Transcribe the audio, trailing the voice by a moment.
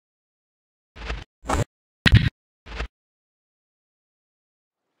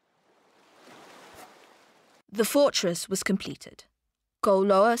The fortress was completed.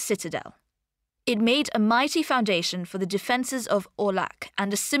 Golloa Citadel. It made a mighty foundation for the defences of Orlak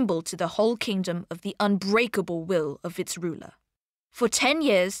and a symbol to the whole kingdom of the unbreakable will of its ruler. For 10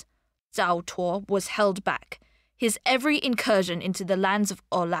 years, Zhao Tuo was held back, his every incursion into the lands of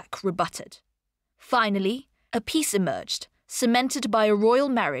Orlak rebutted. Finally, a peace emerged, cemented by a royal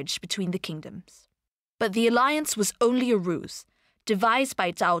marriage between the kingdoms. But the alliance was only a ruse, devised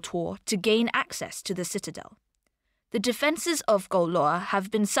by Zhao Tuo to gain access to the citadel. The defences of Golloa have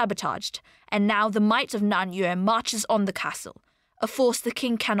been sabotaged, and now the might of Nanyue marches on the castle, a force the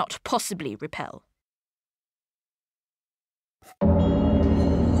king cannot possibly repel.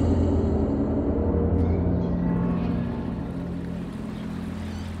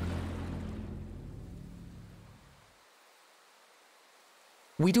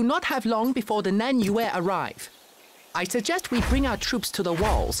 We do not have long before the Nanyue arrive. I suggest we bring our troops to the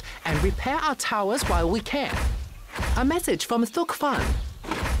walls and repair our towers while we can. A message from Thuk Fan.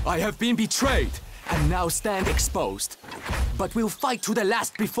 I have been betrayed and now stand exposed. But we'll fight to the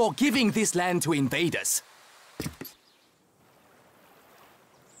last before giving this land to invaders.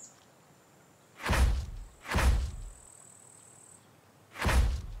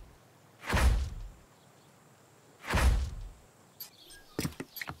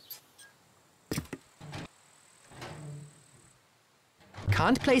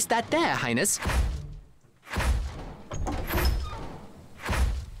 Can't place that there, Highness.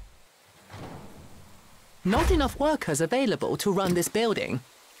 Not enough workers available to run this building.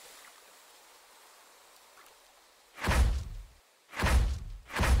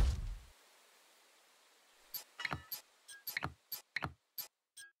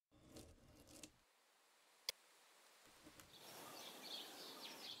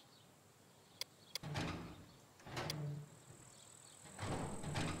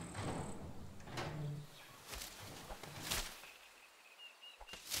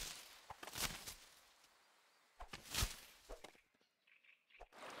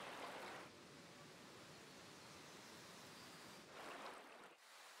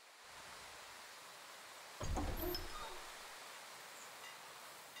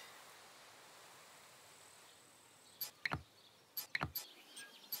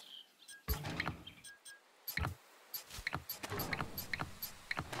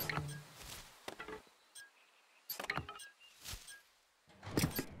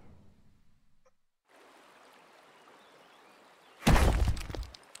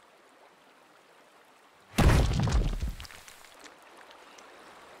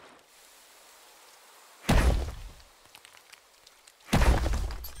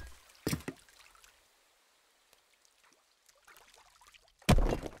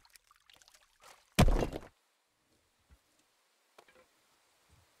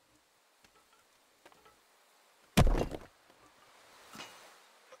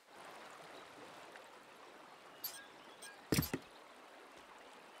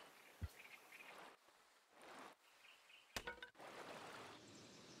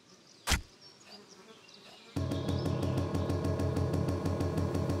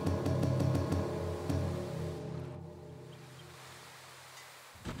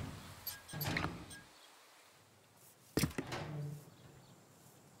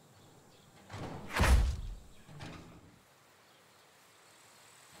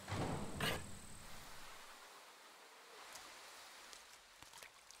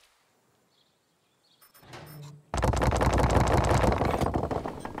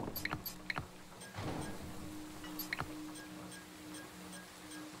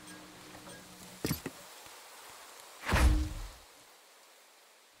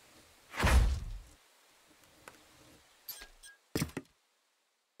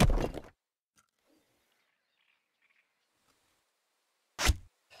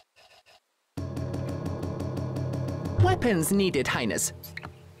 Weapons needed, Highness.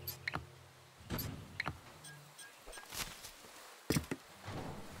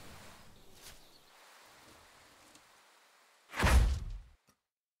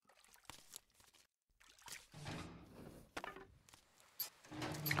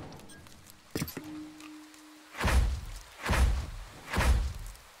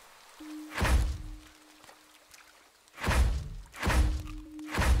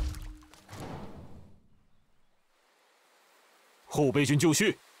后备军就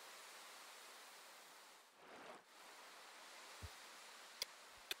绪。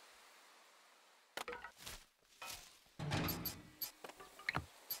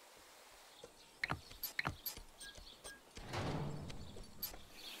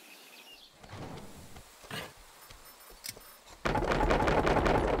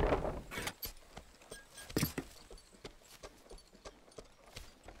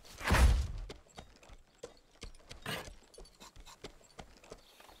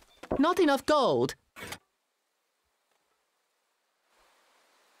Not enough gold.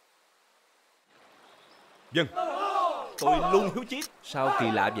 Vâng. Tôi luôn hiếu chiến. Sao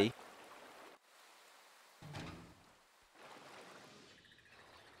kỳ lạ vậy?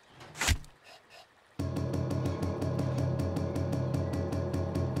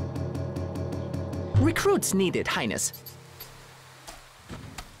 Recruits needed, Highness.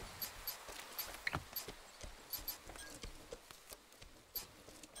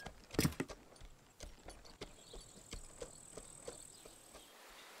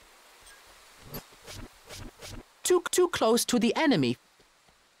 Too close to the enemy.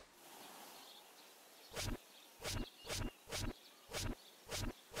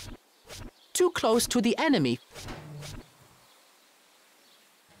 Too close to the enemy.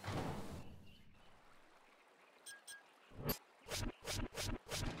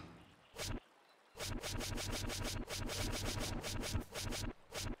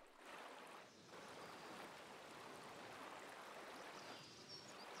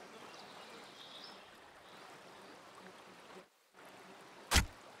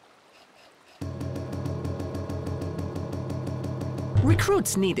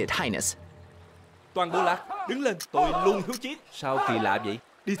 Recruits needed, Highness. Toàn bộ lạc, đứng lên. Tôi luôn hiếu chiến. Sao kỳ lạ vậy?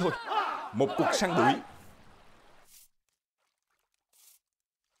 Đi thôi. Một cuộc săn đuổi.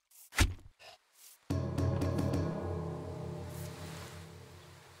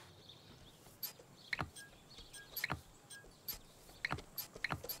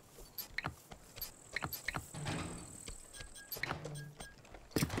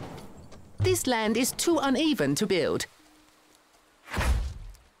 This land is too uneven to build.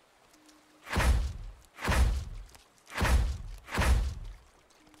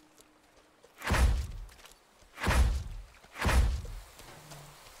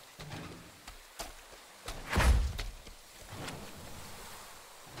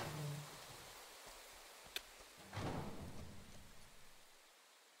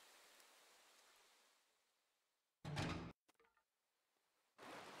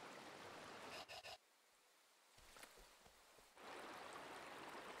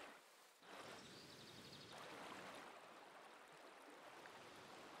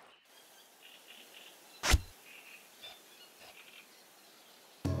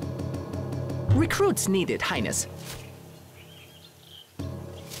 Recruits needed, Highness.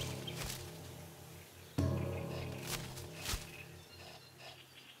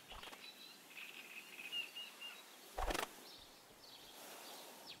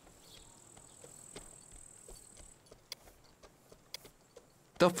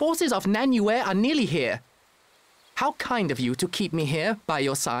 The forces of Nanyue are nearly here. How kind of you to keep me here, by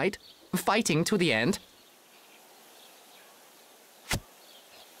your side, fighting to the end.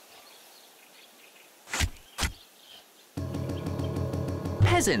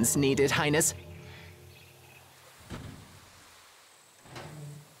 Peasants needed, Highness.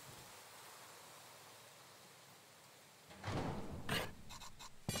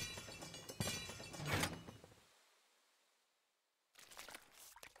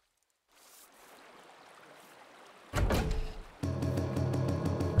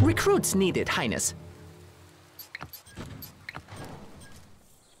 Recruits needed, Highness.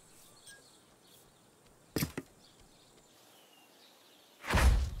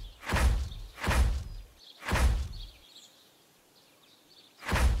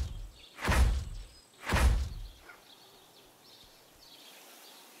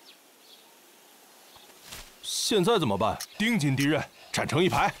 现在怎么办？盯紧敌人，站成一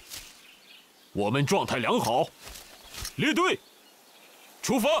排。我们状态良好，列队，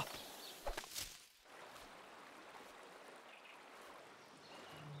出发！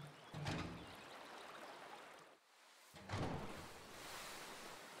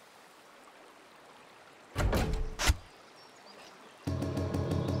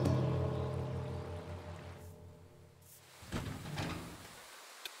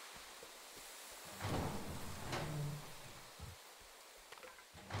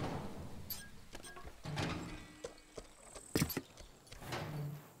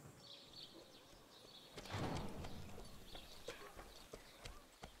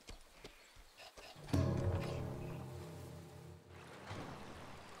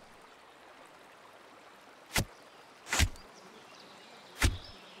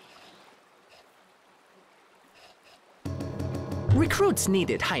 Recruits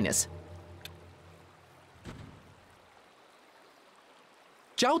needed, Highness.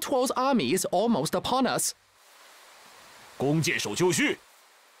 Zhao Tuo's army is almost upon us. 弓箭手就绪，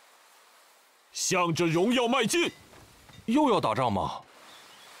向着荣耀迈进。又要打仗吗？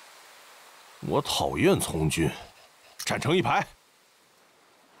我讨厌从军，站成一排。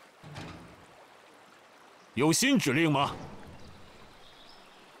有新指令吗？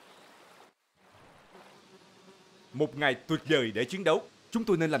 Một ngày tuyệt vời để chiến đấu. Chúng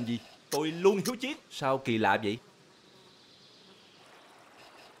tôi nên làm gì? Tôi luôn hiếu chiến. Sao kỳ lạ vậy?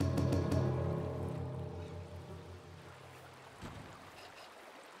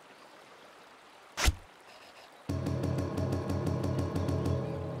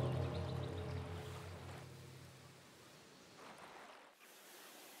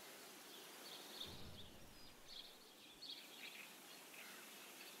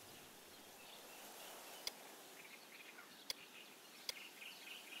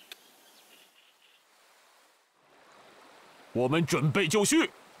我们准备就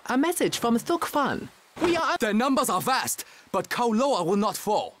绪。 A message from Thuk Fan. We are... Their numbers are vast, but Koloa will not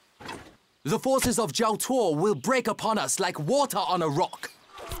fall. The forces of Jiao Tuo will break upon us like water on a rock.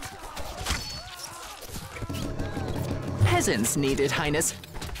 Peasants needed, Highness.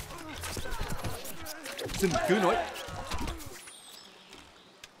 Xin cứ nói.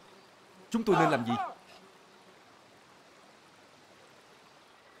 Chúng tôi nên làm gì?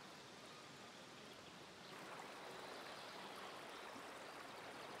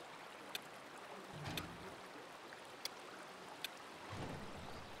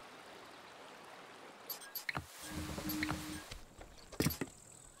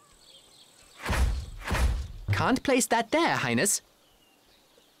 Can't place that there, Highness.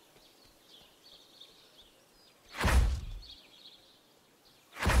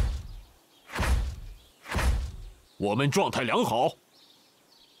 我们状态良好。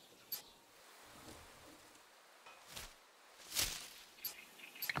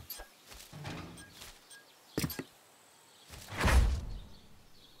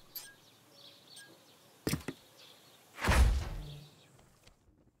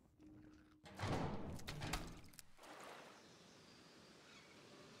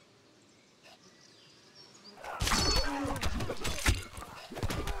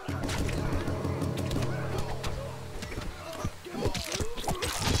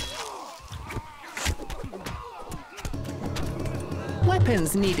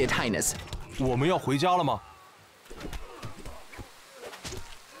 Weapons needed, Highness. 我们要回家了吗？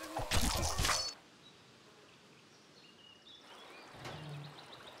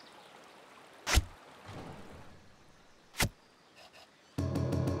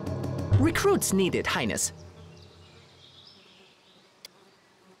 Recruits needed, Highness.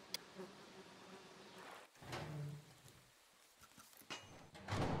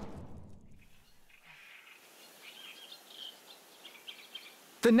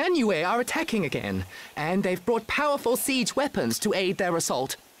 The Nanyue are attacking again, and they've brought powerful siege weapons to aid their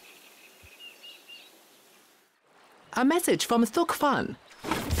assault. A message from Thuk Fan.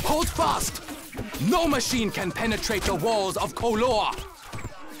 Hold fast! No machine can penetrate the walls of Koloa!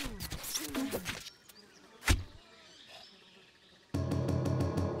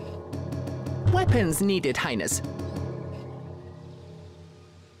 Weapons needed, Highness.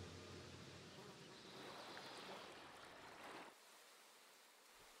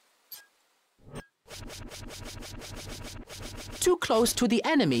 Too close to the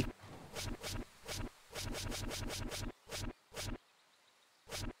enemy. “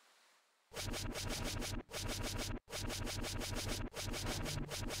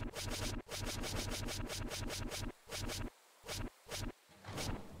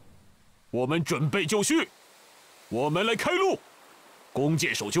我们准备就绪，我们来开路，弓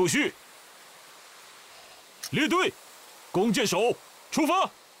箭手就绪，列队，弓箭手出发。”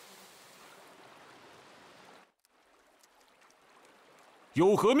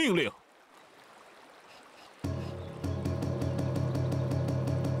 有何命令？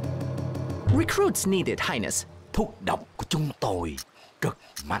 Recruits needed, Highness. Thuốc độc của chúng tôi cực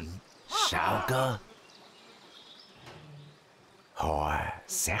mạnh. Sao cơ? Họ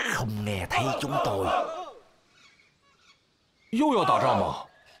sẽ không nghe thấy chúng tôi. 又要打仗吗？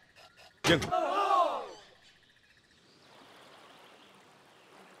 Dân.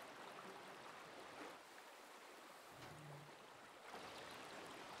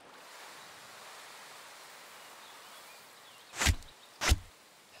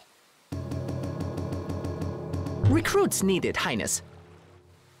 Recruits needed, Highness.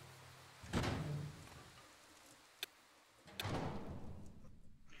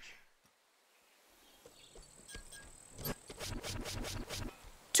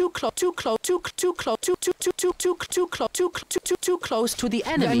 Too close to the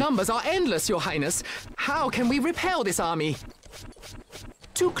enemy. Their numbers are endless, Your Highness. How can we repel this army?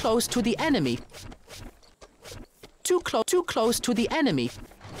 Too close to the enemy. Too close to the enemy.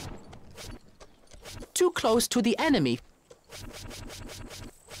 Too close to the enemy.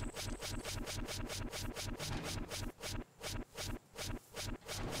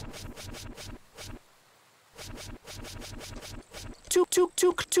 Too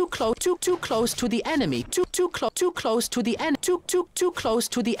close to the enemy. Too close to the end. Too close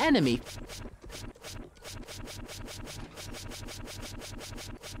to the enemy.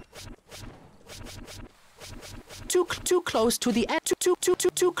 Too close to the end.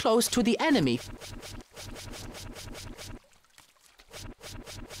 Too close to the enemy.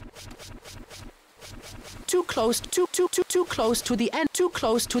 Too close to the end. Too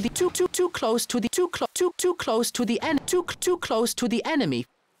close to the end. Too close to the enemy.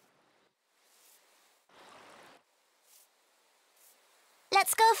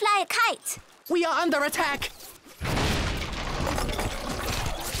 Let's go fly a kite. We are under attack.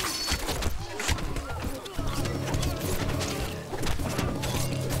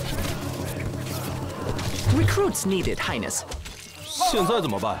 Recruits needed, Highness. 现在怎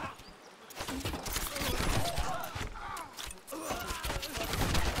么办？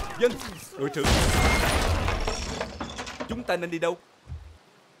 Dân, đội trưởng. Chúng ta nên đi đâu?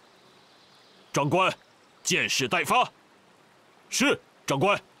 长官，箭矢待发。是，长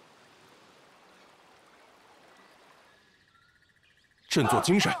官。振作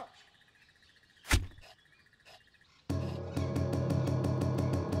精神。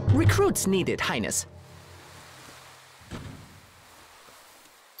 Recruits needed, Highness.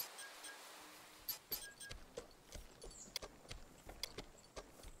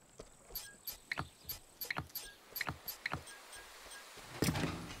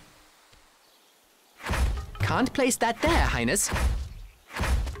 Can't place that there, Highness.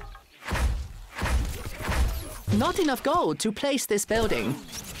 Not enough gold to place this building.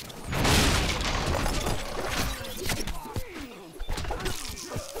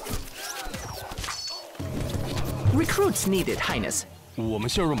 Recruits needed, Highness. 我们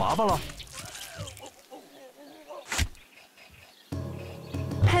陷入麻烦了。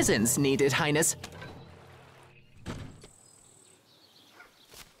 Peasants needed, Highness.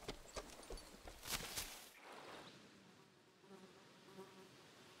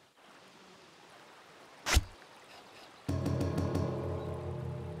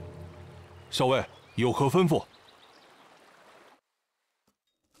 校尉有何吩咐？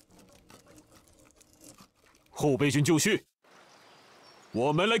后备军就绪，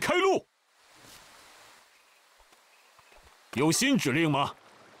我们来开路。有新指令吗？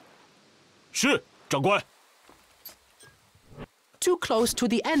是，长官。 Too close to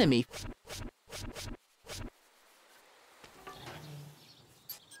the enemy.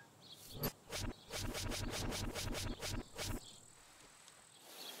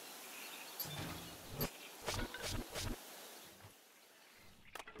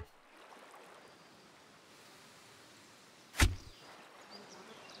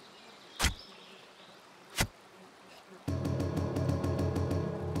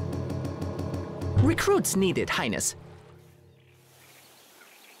 Recruits needed, Highness.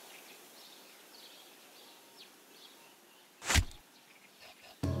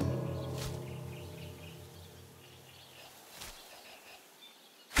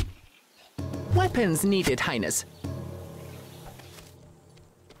 Weapons needed, Highness.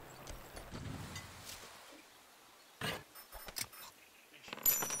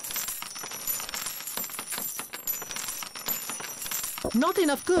 Not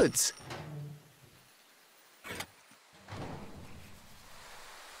enough goods.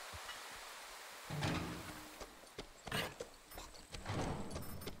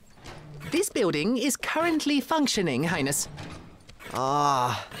 This building is currently functioning, Highness.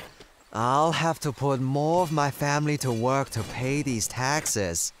 I'll have to put more of my family to work to pay these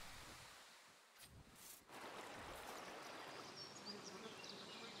taxes.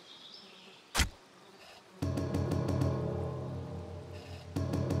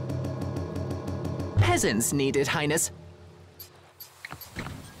 Peasants needed, Highness.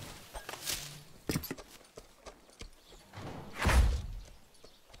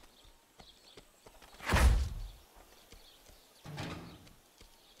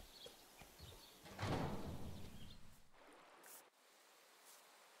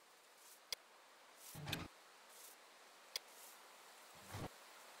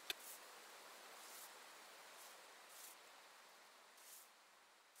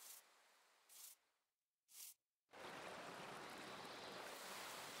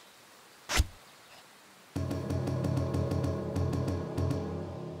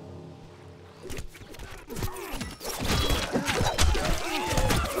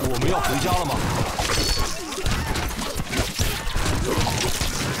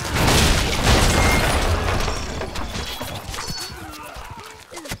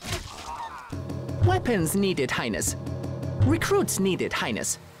 Weapons needed, Highness. Recruits needed,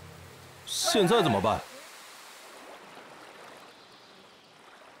 Highness. 现在怎么办？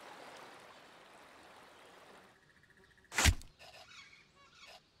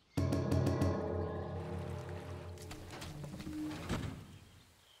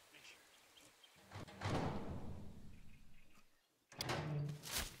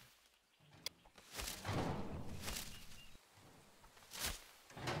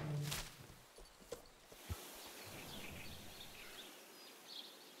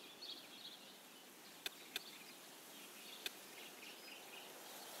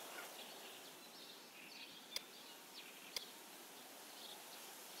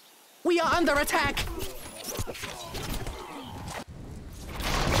 We are under attack!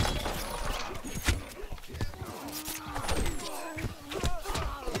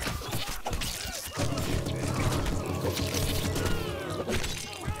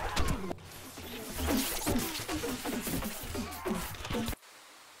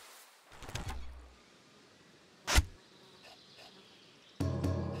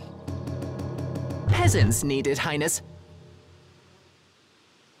 Peasants needed, Highness. "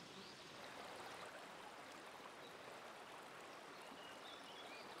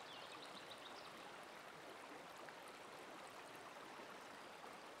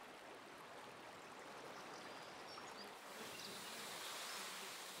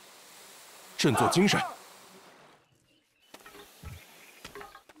振作精神！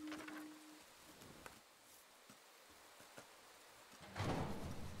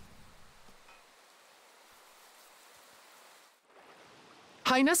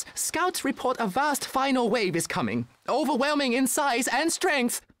 Highness, scouts report a vast final wave is coming, overwhelming in size and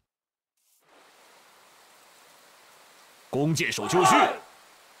strength. 弓箭手就绪，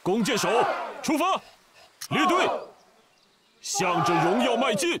弓箭手出发，列队，向着荣耀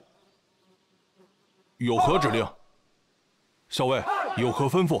迈进。有何指令？校尉有何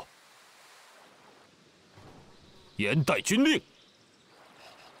吩咐？严待军令。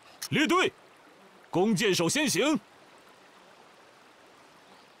列队，弓箭手先行。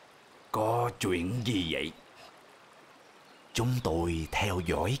 Có chuyện gì vậy? Chúng tôi theo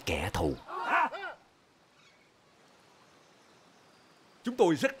dõi kẻ thù. Chúng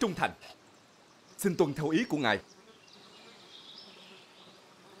tôi rất trung thành. Xin tuân theo ý của ngài.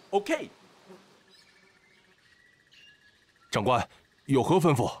 OK. 长官有何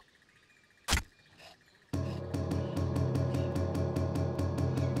吩咐？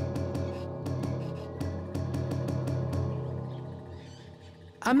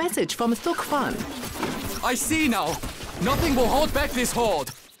 A message from Thukfan. I see now. Nothing will hold back this horde.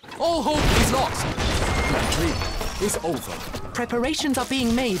 All hope is lost. Retreat is over. Preparations are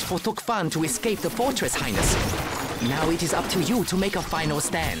being made for Thukfan to escape the fortress, Highness. Now it is up to you to make a final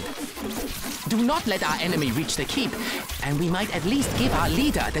stand. Do not let our enemy reach the keep, and we might at least give our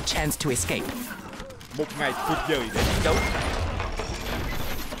leader the chance to escape. Một ngày tuyệt vời để chiến đấu.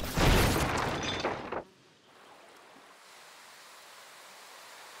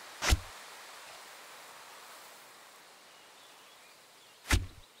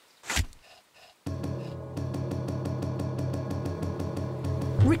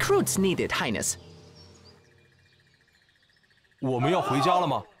 Recruits needed, Highness. 我们要回家了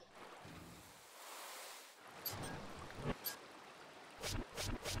吗？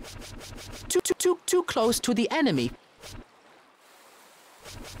 Too close to the enemy.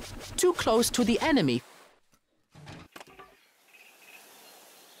 Too close to the enemy.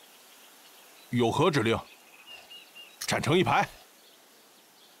 有何指令？站成一排。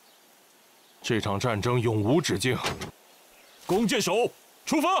这场战争永无止境。弓箭手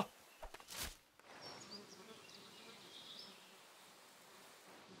出发！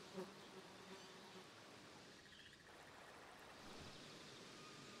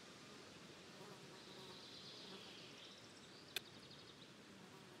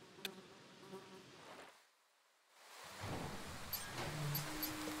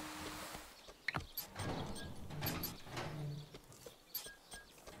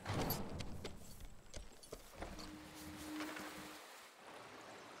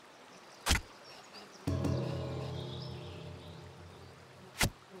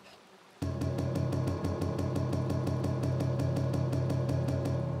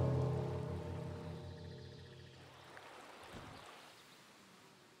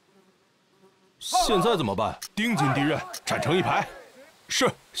 现在怎么办？盯紧敌人，站成一排。是，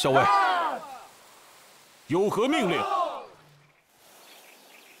校尉。有何命令？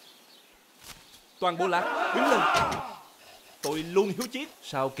 Toàn bộ lạc đứng lên. Tôi luôn hiếu chiến.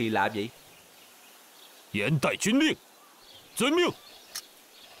 Sao kỳ lạ vậy? 严待军令，遵命。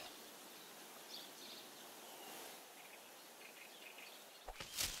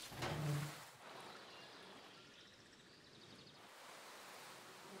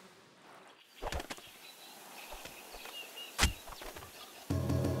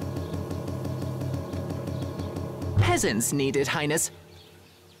 Peasants needed, Highness.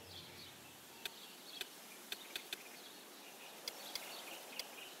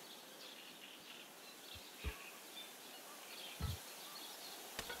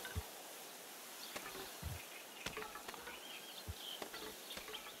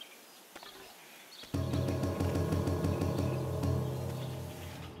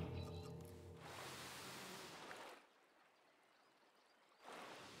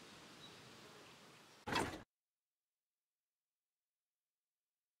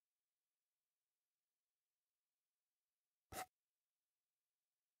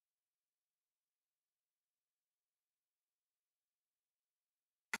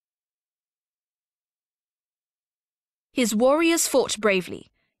 His warriors fought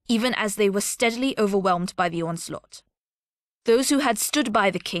bravely, even as they were steadily overwhelmed by the onslaught. Those who had stood by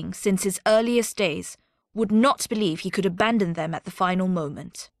the king since his earliest days would not believe he could abandon them at the final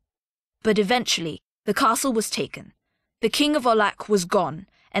moment. But eventually, the castle was taken. The king of Olak was gone,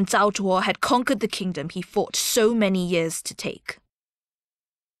 and Cao Tuo had conquered the kingdom he fought so many years to take.